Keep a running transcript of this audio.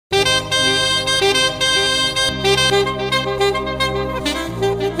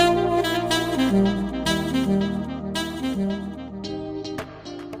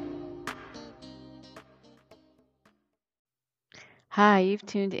you've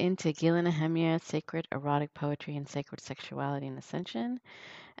tuned into Gila Nehemiah, Sacred Erotic Poetry and Sacred Sexuality and Ascension.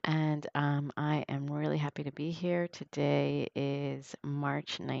 And I am really happy to be here. Today is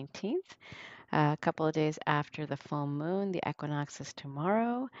March 19th, a couple of days after the full moon. The equinox is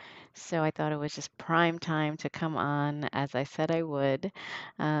tomorrow. So I thought it was just prime time to come on, as I said I would.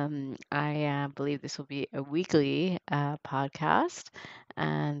 I believe this will be a weekly podcast,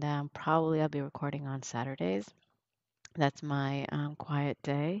 and probably I'll be recording on Saturdays. That's my quiet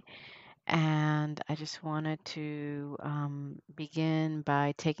day. And I just wanted to begin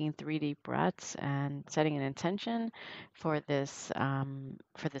by taking 3 deep breaths and setting an intention for this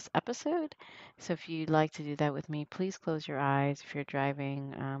episode. So if you'd like to do that with me, please close your eyes. If you're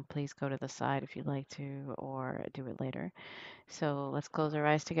driving, please go to the side if you'd like to, or do it later. So let's close our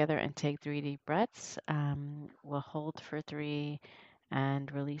eyes together and take 3 deep breaths. We'll hold for 3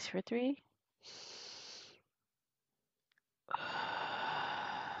 and release for 3.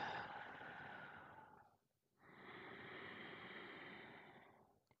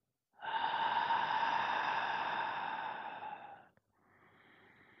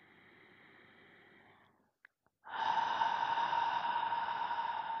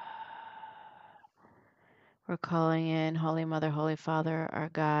 We're calling in Holy Mother, Holy Father, our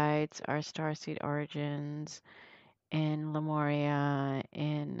guides, our starseed origins in Lemuria,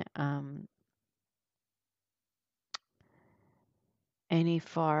 in any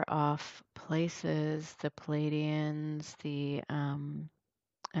far off places, the Pleiadians, the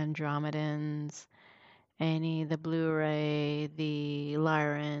Andromedans, the Blue Ray, the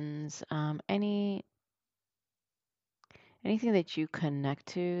Lyrans, anything that you connect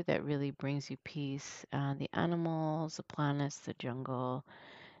to that really brings you peace, the animals, the planets, the jungle,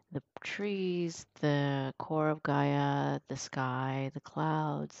 the trees, the core of Gaia, the sky, the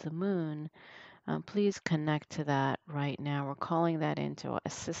clouds, the moon. Please connect to that right now. We're calling that in to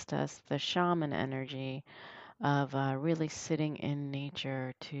assist us, the shaman energy of really sitting in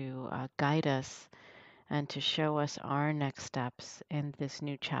nature to guide us and to show us our next steps in this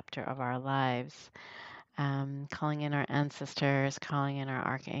new chapter of our lives. Calling in our ancestors, calling in our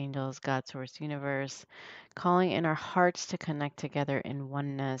archangels, God, Source, Universe, calling in our hearts to connect together in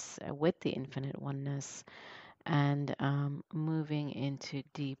oneness with the infinite oneness, and moving into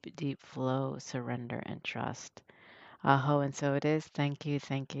deep, deep flow, surrender, and trust. Aho, and so it is. Thank you,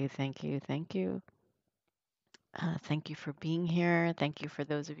 thank you, thank you, thank you. Thank you for being here. Thank you for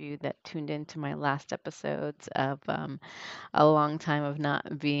those of you that tuned into my last episodes of a long time of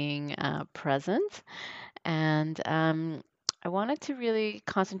not being present. And I wanted to really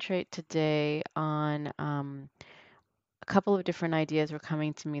concentrate today on a couple of different ideas were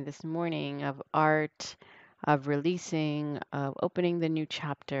coming to me this morning of art, of releasing, of opening the new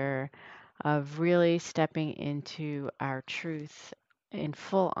chapter, of really stepping into our truth in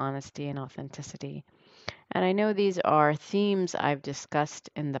full honesty and authenticity. And I know these are themes I've discussed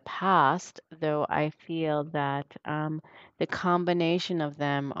in the past, though I feel that the combination of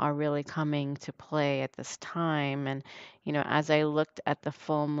them are really coming to play at this time. And, as I looked at the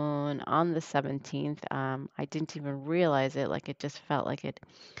full moon on the 17th, I didn't even realize it. Like it just felt like it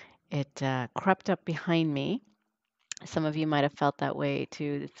crept up behind me. Some of you might have felt that way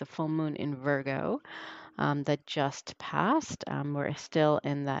too. It's the full moon in Virgo that just passed. We're still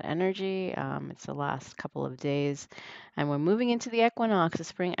in that energy. It's the last couple of days, and we're moving into the equinox, the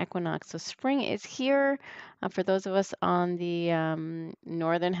spring equinox. So spring is here for those of us on the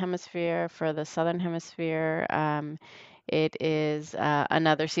northern hemisphere. For the southern hemisphere, it is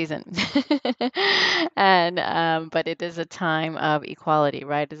another season, and but it is a time of equality,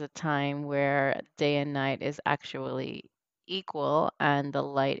 right? It's a time where day and night is actually equal and the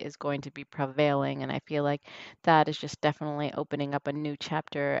light is going to be prevailing. And I feel like that is just definitely opening up a new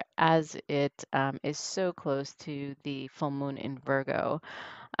chapter as it is so close to the full moon in Virgo.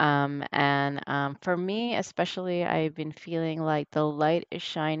 And for me, especially, I've been feeling like the light is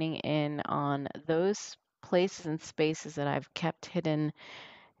shining in on those places and spaces that I've kept hidden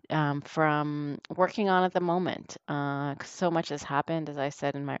from working on at the moment. 'Cause so much has happened, as I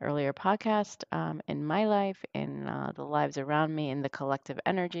said in my earlier podcast, in my life, in the lives around me, in the collective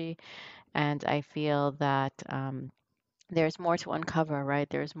energy. And I feel that there's more to uncover, right?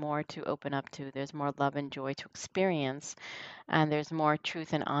 There's more to open up to. There's more love and joy to experience. And there's more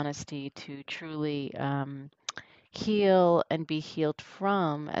truth and honesty to truly heal and be healed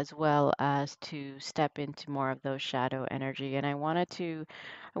from, as well as to step into more of those shadow energy. And I wanted to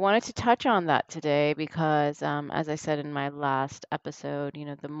touch on that today because, as I said in my last episode,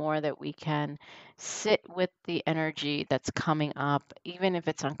 the more that we can sit with the energy that's coming up, even if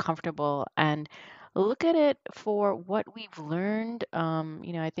it's uncomfortable, and look at it for what we've learned.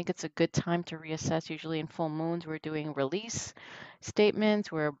 I think it's a good time to reassess. Usually in full moons, we're doing release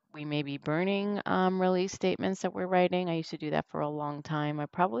statements where we may be burning release statements that we're writing. I used to do that for a long time. I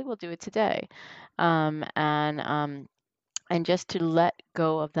probably will do it today. Um, and um, and just to let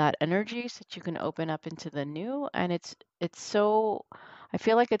go of that energy so that you can open up into the new. And it's so, I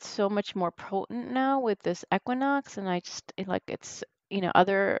feel like it's so much more potent now with this equinox. And like it's,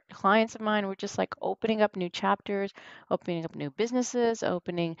 other clients of mine were just like opening up new chapters, opening up new businesses,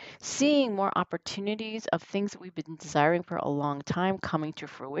 seeing more opportunities of things that we've been desiring for a long time coming to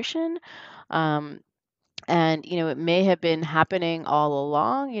fruition. um, and, it may have been happening all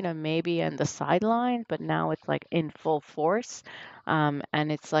along, maybe on the sidelines, but now it's like in full force.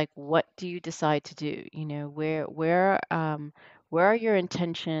 And it's like, what do you decide to do? Where are your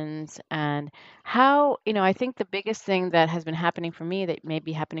intentions, and how, I think the biggest thing that has been happening for me that may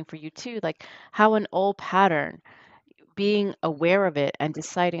be happening for you too, like how an old pattern, being aware of it and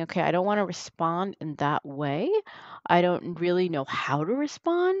deciding, okay, I don't want to respond in that way. I don't really know how to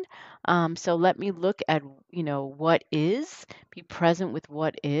respond. So let me look at, what is, be present with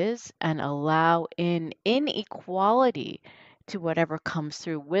what is, and allow in equality to whatever comes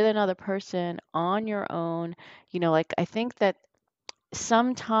through with another person on your own. Like I think that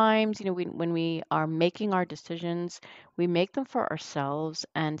sometimes, when we are making our decisions, we make them for ourselves,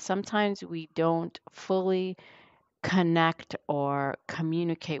 and sometimes we don't fully connect or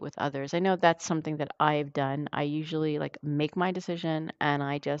communicate with others. I know that's something that I've done. I usually like make my decision and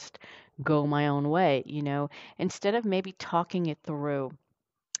I just go my own way, instead of maybe talking it through.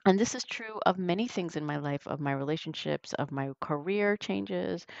 And this is true of many things in my life, of my relationships, of my career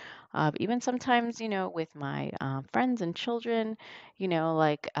changes, of even sometimes, with my friends and children,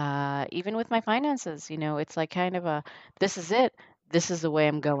 like even with my finances, it's like kind of a, this is it. This is the way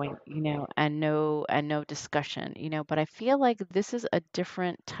I'm going, and no discussion, but I feel like this is a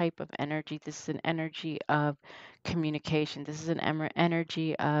different type of energy. This is an energy of communication. This is an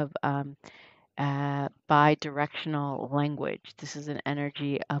energy of bi-directional language. This is an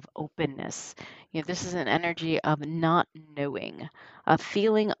energy of openness. This is an energy of not knowing, of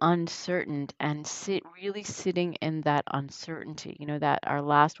feeling uncertain and really sitting in that uncertainty. That our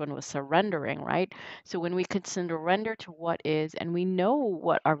last one was surrendering, right? So when we can surrender to what is, and we know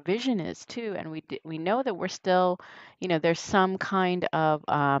what our vision is too, and we know that we're still, there's some kind of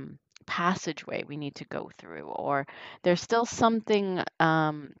passageway we need to go through, or there's still something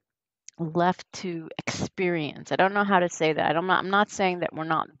left to experience. I don't know how to say that. I'm not saying that we're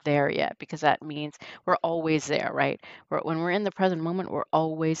not there yet, because that means we're always there, right? When we're in the present moment, we're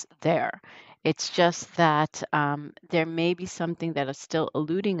always there. It's just that there may be something that is still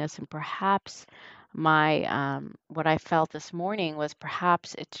eluding us, and perhaps my what I felt this morning was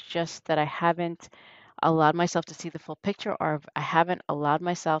perhaps it's just that I haven't allowed myself to see the full picture, or I haven't allowed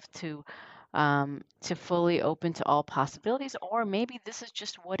myself to fully open to all possibilities, or maybe this is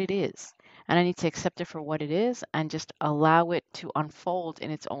just what it is, and I need to accept it for what it is and just allow it to unfold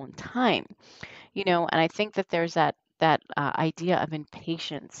in its own time. And I think that there's that idea of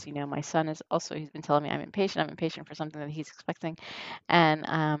impatience. My son is also, he's been telling me I'm impatient for something that he's expecting. And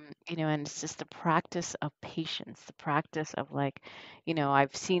and it's just the practice of patience, the practice of like,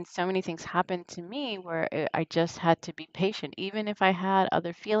 I've seen so many things happen to me where I just had to be patient, even if I had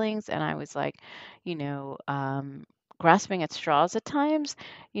other feelings and I was like, you know um grasping at straws at times.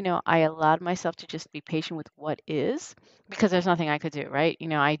 I allowed myself to just be patient with what is, because there's nothing I could do, right?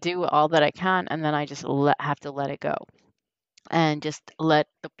 I do all that I can, and then I just have to let it go and just let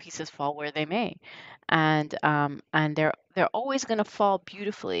the pieces fall where they may. And they're always going to fall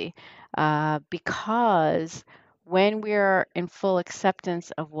beautifully, because when we're in full acceptance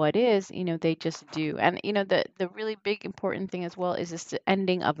of what is, they just do. And the really big important thing as well is this the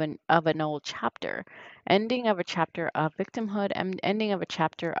ending of an old chapter, ending of a chapter of victimhood, and ending of a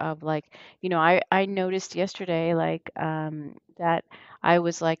chapter of like, I noticed yesterday, like that I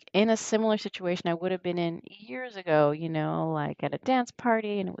was like in a similar situation I would have been in years ago, like at a dance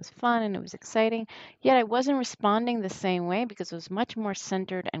party, and it was fun and it was exciting. Yet I wasn't responding the same way because it was much more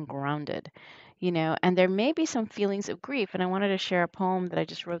centered and grounded, and there may be some feelings of grief. And I wanted to share a poem that I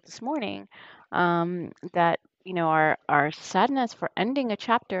just wrote this morning, that our sadness for ending a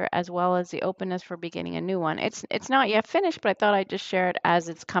chapter as well as the openness for beginning a new one. It's not yet finished, but I thought I'd just share it as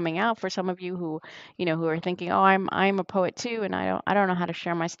it's coming out for some of you who are thinking, "Oh, I'm a poet too, and I don't know how to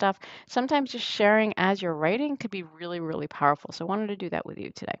share my stuff." Sometimes just sharing as you're writing could be really, really powerful. So I wanted to do that with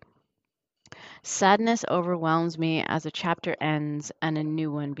you today. Sadness overwhelms me as a chapter ends and a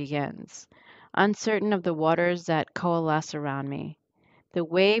new one begins. Uncertain of the waters that coalesce around me, The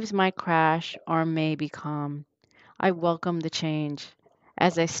waves might crash or may be calm. I welcome the change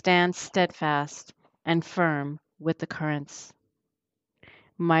as I stand steadfast and firm with the currents.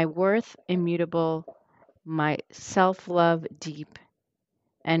 My worth immutable, my self love deep,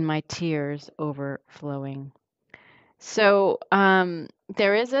 and my tears overflowing. So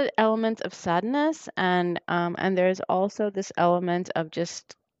there is an element of sadness, and there's also this element of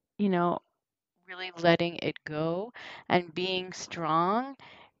just, you know, really letting it go and being strong.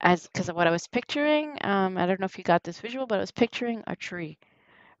 As because of what I was picturing, I don't know if you got this visual, but I was picturing a tree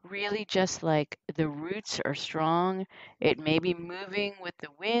really just like the roots are strong. It may be moving with the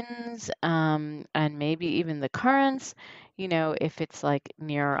winds, and maybe even the currents, if it's like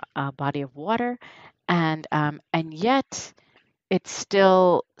near a body of water, and yet it's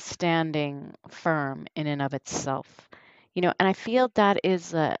still standing firm in and of itself. And I feel that is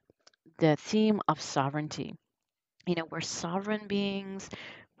the theme of sovereignty. We're sovereign beings.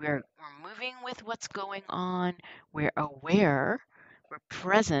 We're moving with what's going on. We're aware. We're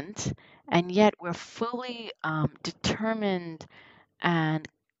present, and yet we're fully determined and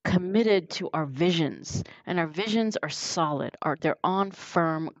committed to our visions. And our visions are solid. Are they're on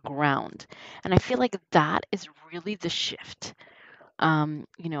firm ground. And I feel like that is really the shift.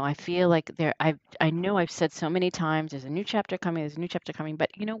 I feel like I know I've said so many times, there's a new chapter coming, there's a new chapter coming, but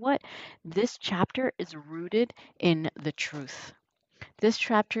you know what? This chapter is rooted in the truth. This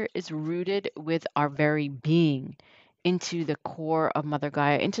chapter is rooted with our very being into the core of Mother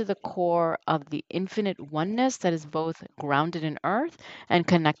Gaia, into the core of the infinite oneness that is both grounded in earth and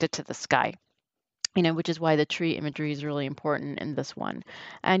connected to the sky. Which is why the tree imagery is really important in this one.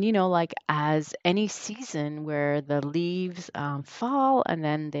 And, like as any season where the leaves fall and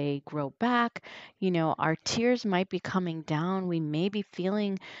then they grow back, our tears might be coming down. We may be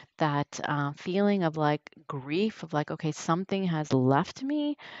feeling that feeling of like grief, of like, okay, something has left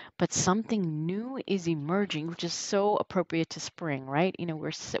me, but something new is emerging, which is so appropriate to spring, right?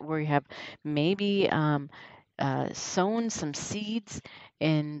 We have maybe sown some seeds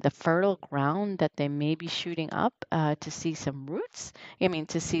in the fertile ground that they may be shooting up to see some roots. I mean,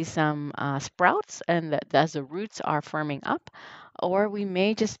 to see some sprouts, and as the roots are firming up, or we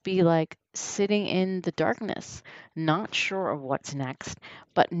may just be like sitting in the darkness, not sure of what's next,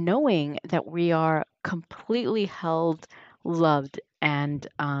 but knowing that we are completely held, loved, and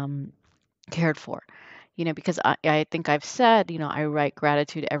cared for. Because I think I've said, I write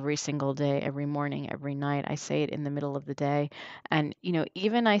gratitude every single day, every morning, every night. I say it in the middle of the day. And,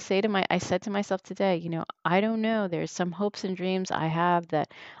 even I said to myself today, I don't know, there's some hopes and dreams I have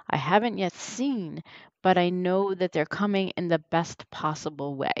that I haven't yet seen, but I know that they're coming in the best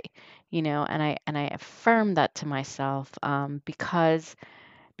possible way, and I affirm that to myself,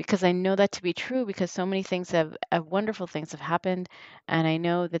 because I know that to be true, because so many things wonderful things have happened, and I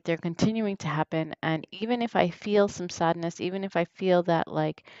know that they're continuing to happen. And even if I feel some sadness, even if I feel that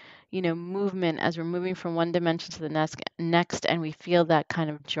like, movement as we're moving from one dimension to the next, and we feel that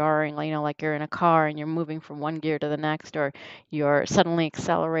kind of jarring, like you're in a car and you're moving from one gear to the next, or you're suddenly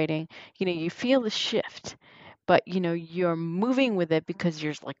accelerating, you feel the shift. But you're moving with it because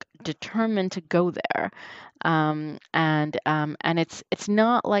you're like determined to go there, and it's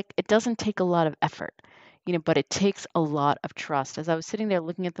not like it doesn't take a lot of effort, but it takes a lot of trust. As I was sitting there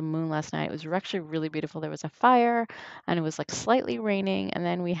looking at the moon last night, it was actually really beautiful. There was a fire, and it was like slightly raining, and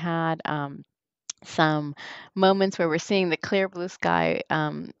then we had some moments where we're seeing the clear blue sky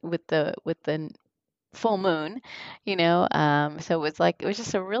with the full moon, so it was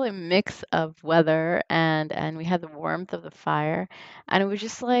just a really mix of weather, and we had the warmth of the fire, and it was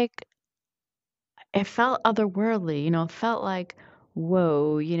just like it felt otherworldly, it felt like,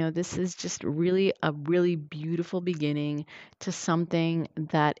 whoa, this is just really a really beautiful beginning to something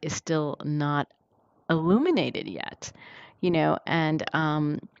that is still not illuminated yet, and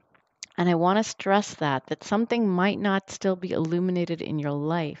I want to stress that something might not still be illuminated in your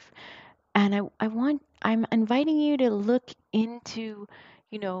life. And I'm inviting you to look into,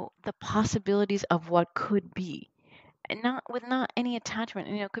 the possibilities of what could be, and not any attachment.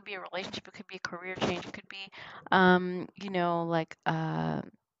 It could be a relationship, it could be a career change, it could be like a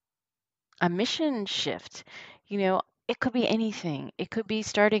mission shift. It could be anything. It could be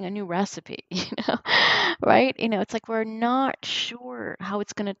starting a new recipe, right? It's like we're not sure how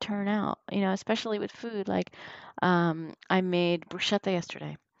it's going to turn out, especially with food. Like I made bruschetta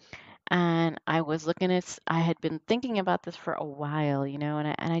yesterday, and I was I had been thinking about this for a while,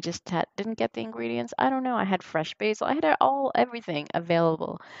 and I just didn't get the ingredients. I don't know. I had fresh basil. I had everything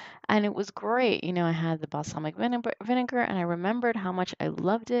available, and it was great. I had the balsamic vinegar, and I remembered how much I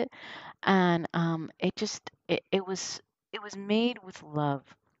loved it, and it it was made with love,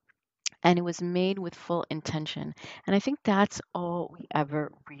 and it was made with full intention. And I think that's all we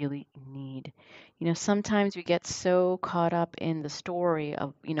ever really need. Sometimes we get so caught up in the story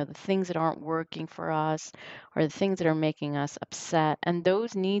of, the things that aren't working for us or the things that are making us upset, and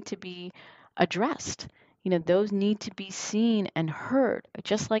those need to be addressed. Those need to be seen and heard,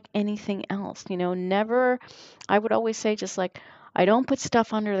 just like anything else. Never, I would always say, just like, I don't put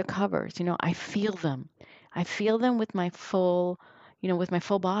stuff under the covers. I feel them. I feel them with my full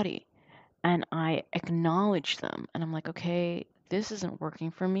body, and I acknowledge them, and I'm like, okay, this isn't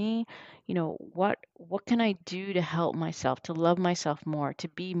working for me. What can I do to help myself, to love myself more, to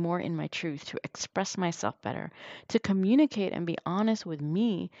be more in my truth, to express myself better, to communicate and be honest with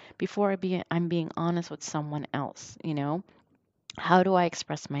me before I'm being honest with someone else. How do I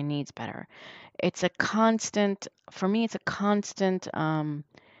express my needs better? It's a constant, for me, it's constant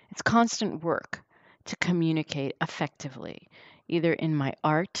work to communicate effectively, either in my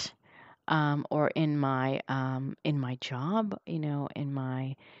art, or in my job, in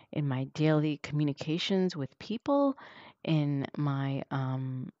my daily communications with people, in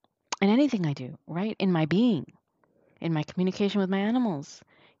anything I do, right? In my being, in my communication with my animals.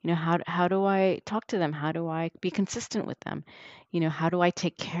 How do I talk to them? How do I be consistent with them? How do I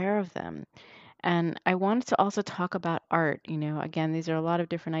take care of them? And I wanted to also talk about art. Again, these are a lot of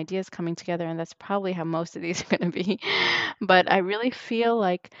different ideas coming together, and that's probably how most of these are going to be. But I really feel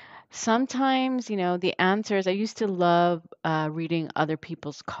like sometimes, the answers, I used to love reading other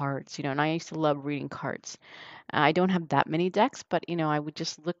people's cards, and I used to love reading cards. I don't have that many decks, but, I would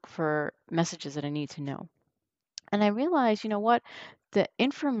just look for messages that I need to know. And I realized, what? The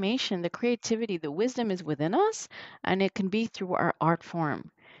information, the creativity, the wisdom is within us, and it can be through our art form.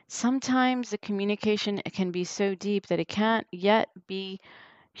 Sometimes the communication can be so deep that it can't yet be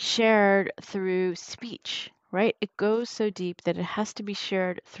shared through speech, right? It goes so deep that it has to be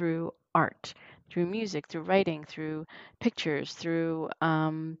shared through art, through music, through writing, through pictures, through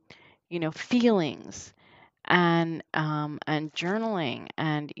feelings, and journaling,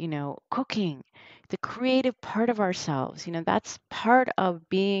 and cooking, the creative part of ourselves. That's part of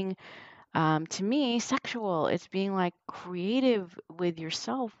being, to me, sexual. It's being like creative with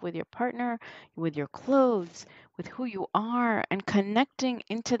yourself, with your partner, with your clothes, with who you are, and connecting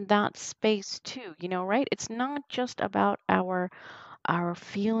into that space too, right? It's not just about our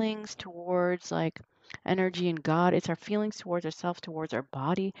feelings towards, like, energy and God. It's our feelings towards ourselves, towards our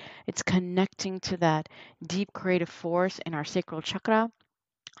body. It's connecting to that deep creative force in our sacral chakra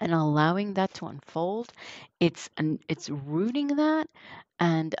and allowing that to unfold. It's rooting that,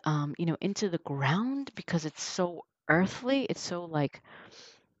 and into the ground, because it's so earthly. It's so, like,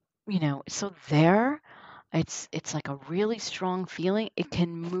 it's so there. It's like a really strong feeling. It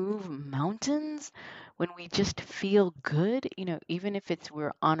can move mountains when we just feel good, even if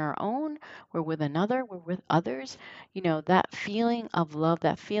we're on our own, we're with another, we're with others. That feeling of love,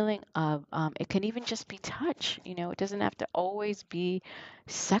 that feeling of, it can even just be touch. It doesn't have to always be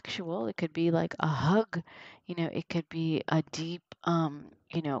sexual. It could be like a hug. It could be a deep,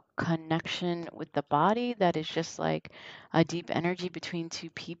 connection with the body that is just like a deep energy between two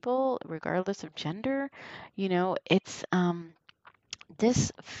people, regardless of gender. It's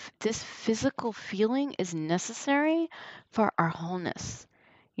this physical feeling is necessary for our wholeness.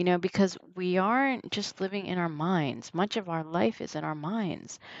 Because we aren't just living in our minds. Much of our life is in our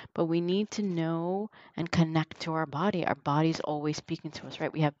minds, but we need to know and connect to our body. Our body's always speaking to us,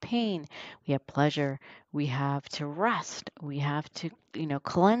 right? We have pain, we have pleasure, we have to rest, we have to,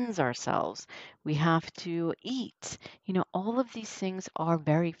 cleanse ourselves, we have to eat. All of these things are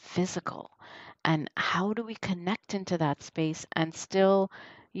very physical. And how do we connect into that space and still,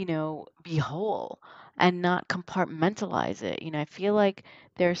 be whole and not compartmentalize it? I feel like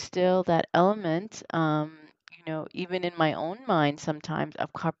there's still that element, even in my own mind sometimes,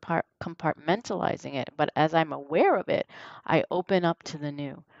 of compartmentalizing it. But as I'm aware of it, I open up to the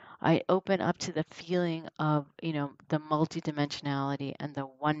new. I open up to the feeling of, the multidimensionality and the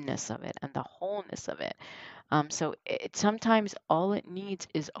oneness of it and the wholeness of it. So sometimes all it needs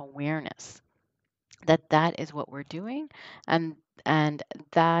is awareness that is what we're doing, and and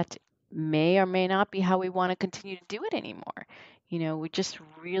that may or may not be how we want to continue to do it anymore. We're just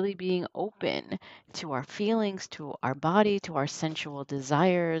really being open to our feelings, to our body, to our sensual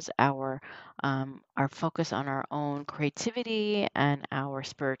desires, our focus on our own creativity and our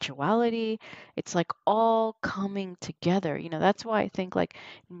spirituality. It's like all coming together. That's why I think, like,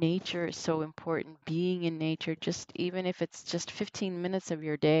 nature is so important. Being in nature, just even if it's just 15 minutes of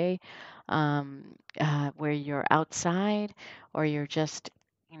your day, um, where you're outside, or you're just,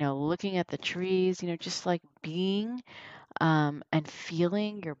 looking at the trees, just like being. and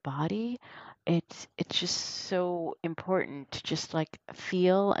feeling your body, it's just so important to just like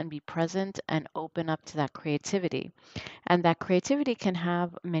feel and be present and open up to that creativity. And that creativity can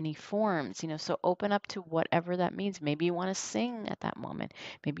have many forms, so open up to whatever that means. Maybe you want to sing at that moment.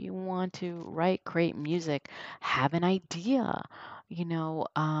 Maybe you want to write, create music, have an idea, you know.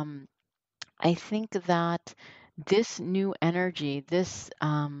 I think that this new energy,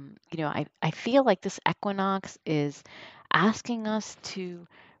 I feel like this equinox is asking us to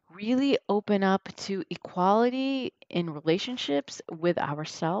really open up to equality in relationships with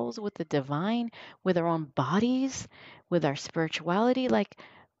ourselves, with the divine, with our own bodies, with our spirituality, like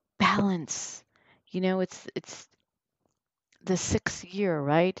balance. It's the sixth year,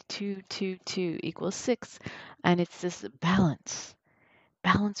 right? Two, two, two equals six. And it's this balance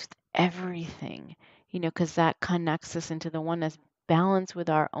with everything, because that connects us into the oneness, balance with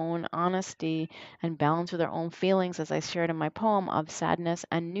our own honesty and balance with our own feelings, as I shared in my poem, of sadness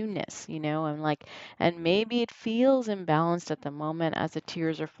and newness, and like, and maybe it feels imbalanced at the moment as the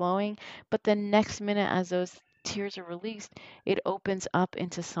tears are flowing, but the next minute as those tears are released, it opens up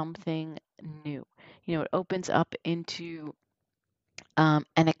into something new. It opens up into an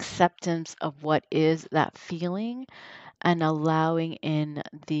acceptance of what is that feeling and allowing in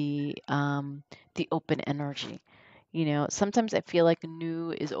the open energy. Sometimes I feel like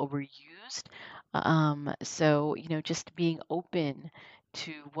new is overused. So, just being open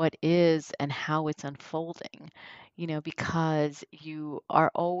to what is and how it's unfolding, because you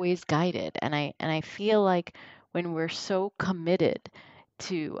are always guided. And I feel like when we're so committed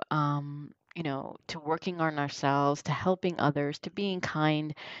to working on ourselves, to helping others, to being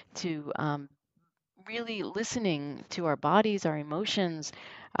kind, to really listening to our bodies, our emotions,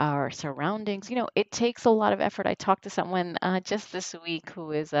 our surroundings. It takes a lot of effort. I talked to someone just this week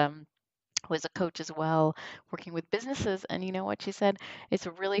who is a coach as well, working with businesses. And you know what she said? It's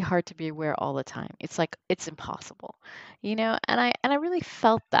really hard to be aware all the time. It's like it's impossible, And I really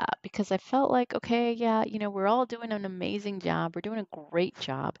felt that because I felt like, okay, yeah, we're all doing an amazing job. We're doing a great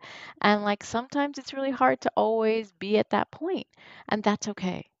job, and like sometimes it's really hard to always be at that point, and that's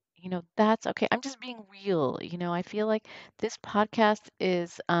okay. That's okay. I'm just being real. I feel like this podcast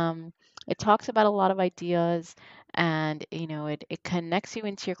is it talks about a lot of ideas, and it connects you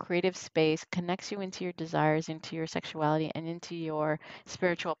into your creative space, connects you into your desires, into your sexuality, and into your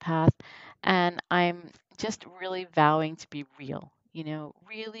spiritual path. And I'm just really vowing to be real,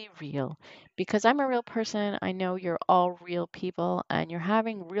 really real, because I'm a real person. I know you're all real people, and you're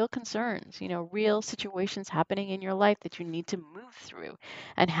having real concerns, real situations happening in your life that you need to move through.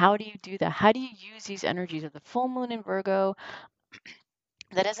 And how do you do that? How do you use these energies of the full moon in Virgo,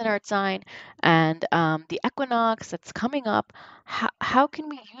 that is an earth sign, and the equinox that's coming up? How can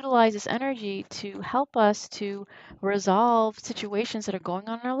we utilize this energy to help us to resolve situations that are going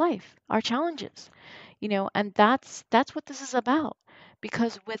on in our life, our challenges? And that's what this is about.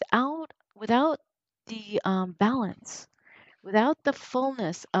 Because without the balance, without the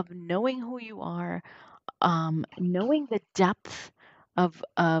fullness of knowing who you are, knowing the depth of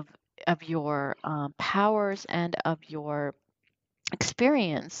of your powers and of your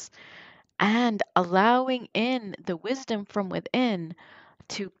experience, and allowing in the wisdom from within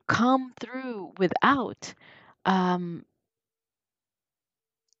to come through without, um,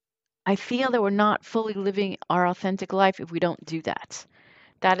 I feel that we're not fully living our authentic life if we don't do that.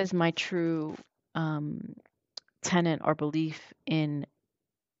 That is my true um, tenet or belief in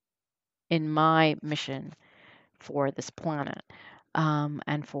my mission for this planet,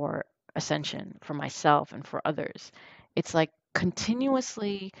 and for ascension, for myself and for others. It's like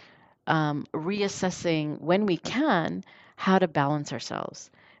continuously reassessing when we can how to balance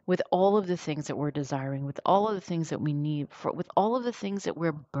ourselves with all of the things that we're desiring, with all of the things that we need, with all of the things that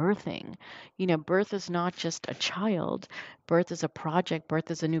we're birthing. Birth is not just a child. Birth is a project.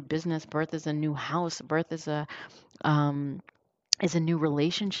 Birth is a new business. Birth is a new house. Birth is a new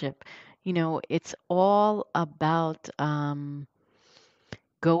relationship. It's all about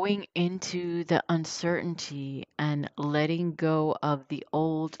going into the uncertainty and letting go of the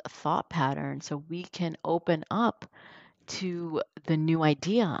old thought pattern so we can open up to the new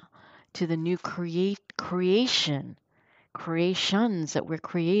idea, to the new creations that we're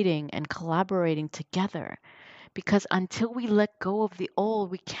creating and collaborating together. Because until we let go of the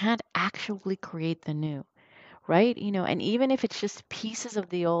old, we can't actually create the new, right? And even if it's just pieces of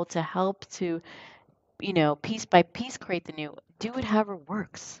the old to help to, piece by piece create the new, do it however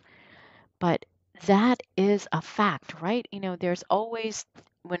works. But that is a fact, right? There's always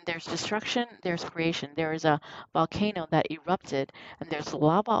when there's destruction, there's creation. There is a volcano that erupted and there's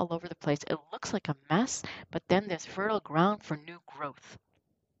lava all over the place. It looks like a mess, but then there's fertile ground for new growth.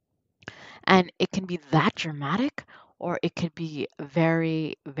 And it can be that dramatic, or it could be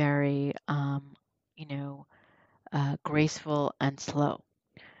very, very, you know, graceful and slow.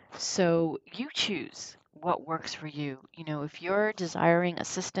 So you choose what works for you. You know, if you're desiring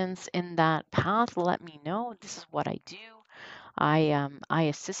assistance in that path, let me know. This is what I do. I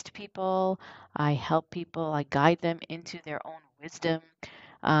assist people, I help people, I guide them into their own wisdom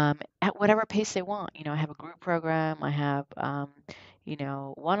at whatever pace they want. You know, I have a group program, I have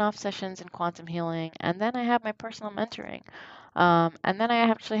one-off sessions in quantum healing, and then I have my personal mentoring. And then I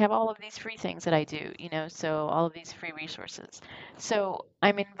actually have all of these free things that I do, so all of these free resources. So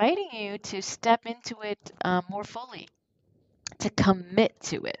I'm inviting you to step into it more fully, to commit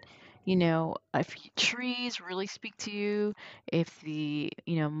to it. If trees really speak to you, if the,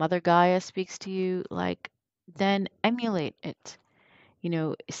 Mother Gaia speaks to you, like, then emulate it.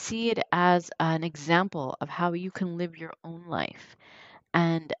 See it as an example of how you can live your own life,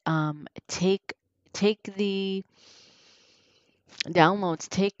 and take the downloads,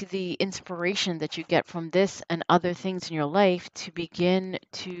 take the inspiration that you get from this and other things in your life to begin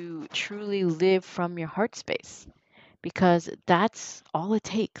to truly live from your heart space, because that's all it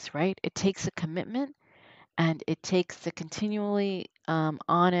takes, right? It takes a commitment, and it takes the continually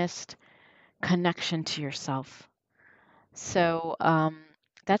honest connection to yourself. So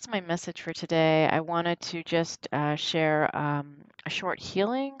that's my message for today. I wanted to just share a short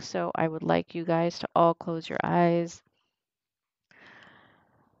healing. So I would like you guys to all close your eyes.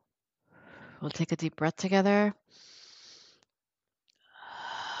 We'll take a deep breath together.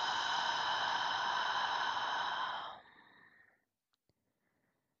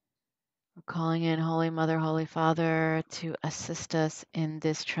 We're calling in Holy Mother, Holy Father to assist us in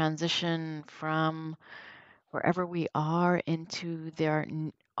this transition from wherever we are into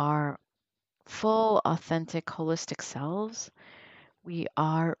our full, authentic, holistic selves. We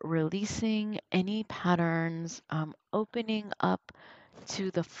are releasing any patterns, opening up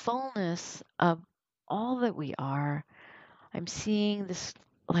to the fullness of all that we are. I'm seeing this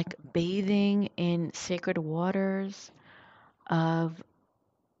like bathing in sacred waters of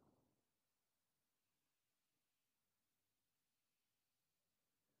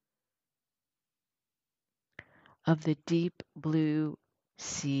the deep blue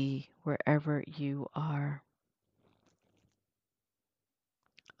sea wherever you are.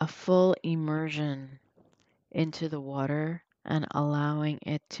 A full immersion into the water and allowing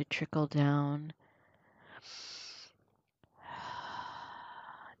it to trickle down.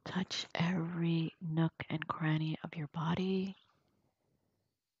 Touch every nook and cranny of your body.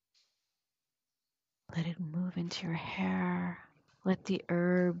 Let it move into your hair. Let the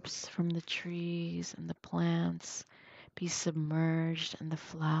herbs from the trees and the plants be submerged, and the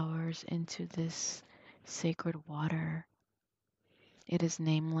flowers into this sacred water. It is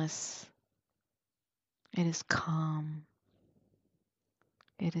nameless. It is calm.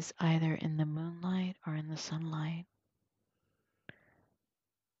 It is either in the moonlight or in the sunlight.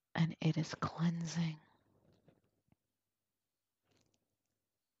 And it is cleansing.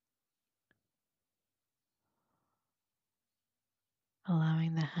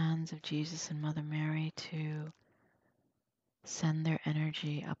 Allowing the hands of Jesus and Mother Mary to send their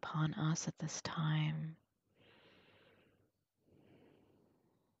energy upon us at this time.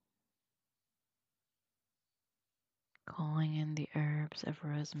 Calling in the herbs of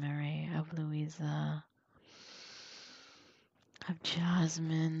rosemary, of Louisa, of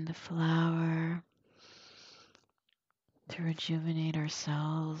jasmine, the flower, to rejuvenate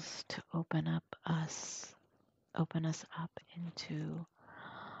ourselves, to open us up into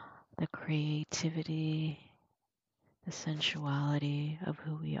the creativity, the sensuality of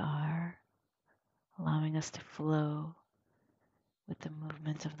who we are, allowing us to flow with the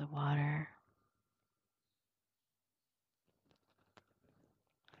movement of the water,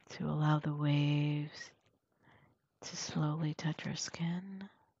 to allow the waves to slowly touch our skin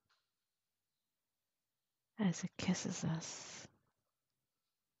as it kisses us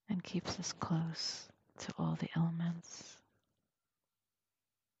and keeps us close to all the elements.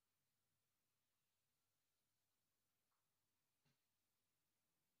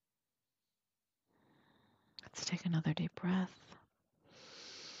 Let's take another deep breath.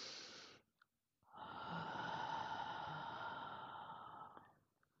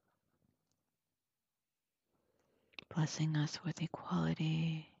 Blessing us with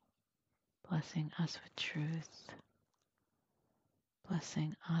equality, blessing us with truth,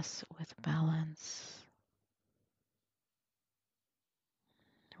 blessing us with balance.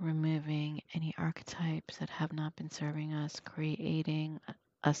 removing any archetypes that have not been serving us, creating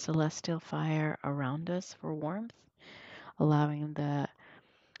a celestial fire around us for warmth, allowing the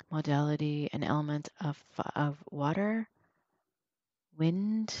modality and element of water,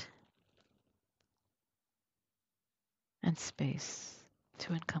 wind, and space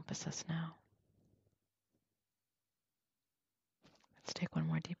to encompass us now. Let's take one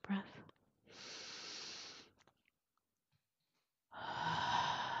more deep breath.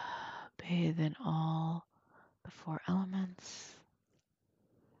 Bathe in all the four elements.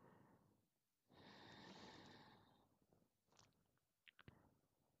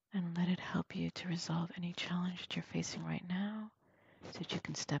 And let it help you to resolve any challenge that you're facing right now so that you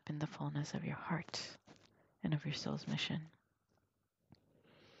can step in the fullness of your heart and of your soul's mission.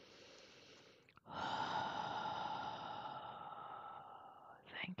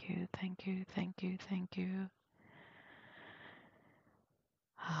 Thank you, thank you, thank you, thank you.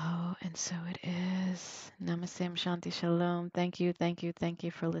 Oh, and so it is. Namaste, Shanti, Shalom. Thank you, thank you, thank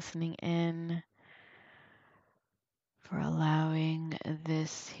you for listening in, for allowing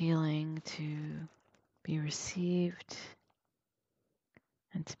this healing to be received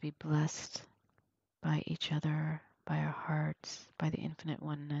and to be blessed by each other, by our hearts, by the infinite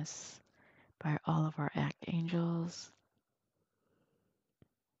oneness, by all of our archangels,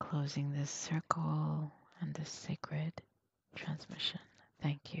 closing this circle and this sacred transmission.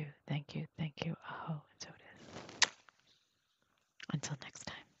 Thank you, thank you, thank you. Oh, and so it is. Until next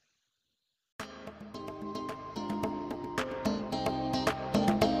time.